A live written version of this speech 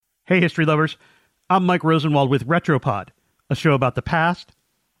Hey, history lovers. I'm Mike Rosenwald with Retropod, a show about the past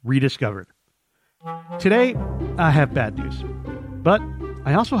rediscovered. Today, I have bad news, but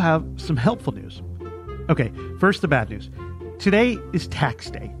I also have some helpful news. Okay, first the bad news. Today is tax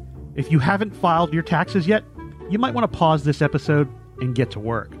day. If you haven't filed your taxes yet, you might want to pause this episode and get to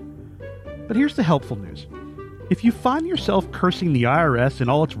work. But here's the helpful news. If you find yourself cursing the IRS and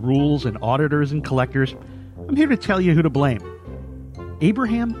all its rules and auditors and collectors, I'm here to tell you who to blame.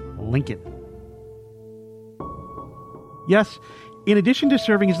 Abraham Lincoln. Yes, in addition to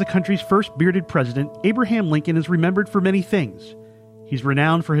serving as the country's first bearded president, Abraham Lincoln is remembered for many things. He's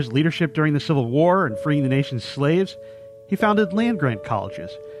renowned for his leadership during the Civil War and freeing the nation's slaves. He founded land-grant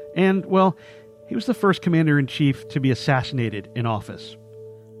colleges. And, well, he was the first commander-in-chief to be assassinated in office.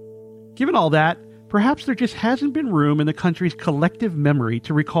 Given all that, perhaps there just hasn't been room in the country's collective memory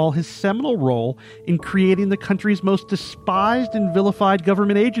to recall his seminal role in creating the country's most despised and vilified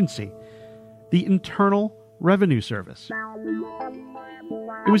government agency, the Internal Revenue Service.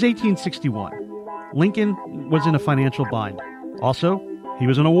 It was 1861. Lincoln was in a financial bind. Also, he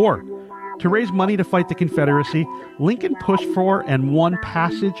was in a war. To raise money to fight the Confederacy, Lincoln pushed for and won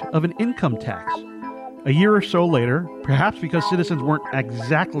passage of an income tax. A year or so later, perhaps because citizens weren't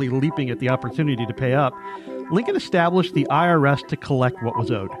exactly leaping at the opportunity to pay up, Lincoln established the IRS to collect what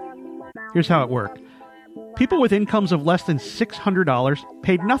was owed. Here's how it worked. People with incomes of less than $600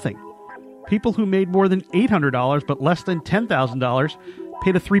 paid nothing. People who made more than $800 but less than $10,000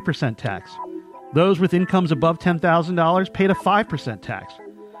 paid a 3% tax. Those with incomes above $10,000 paid a 5% tax.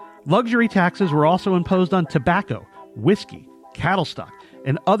 Luxury taxes were also imposed on tobacco, whiskey, cattle stock,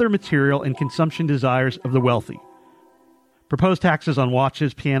 and other material and consumption desires of the wealthy. Proposed taxes on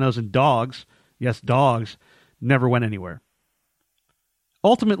watches, pianos, and dogs, yes, dogs, never went anywhere.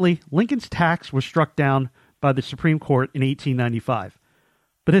 Ultimately, Lincoln's tax was struck down by the Supreme Court in 1895.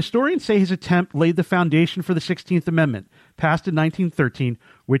 But historians say his attempt laid the foundation for the 16th Amendment, passed in 1913,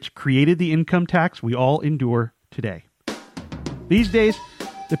 which created the income tax we all endure today. These days,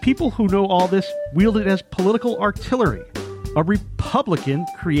 the people who know all this wield it as political artillery. A Republican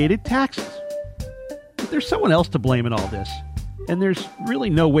created taxes. But there's someone else to blame in all this, and there's really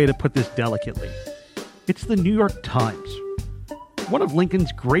no way to put this delicately. It's the New York Times. One of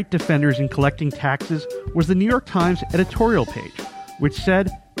Lincoln's great defenders in collecting taxes was the New York Times editorial page, which said,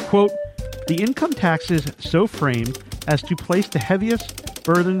 quote, "The income tax is so framed as to place the heaviest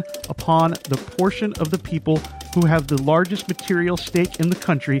burden upon the portion of the people who have the largest material stake in the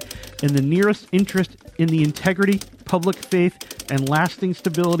country and the nearest interest in the integrity, public faith, and lasting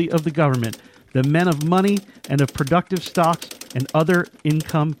stability of the government, the men of money and of productive stocks and other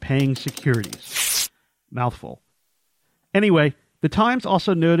income-paying securities." Mouthful. Anyway, the Times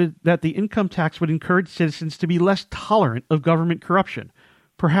also noted that the income tax would encourage citizens to be less tolerant of government corruption,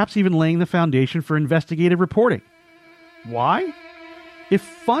 perhaps even laying the foundation for investigative reporting. Why? If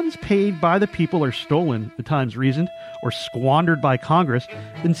funds paid by the people are stolen, the Times reasoned, or squandered by Congress,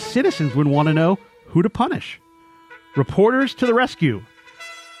 then citizens would want to know who to punish. Reporters to the rescue.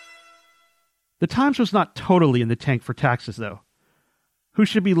 The Times was not totally in the tank for taxes, though. Who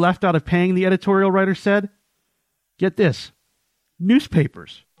should be left out of paying, the editorial writer said? Get this.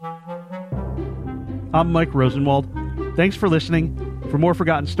 Newspapers. I'm Mike Rosenwald. Thanks for listening. For more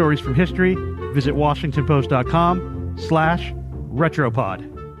forgotten stories from history, visit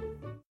WashingtonPost.com/Retropod.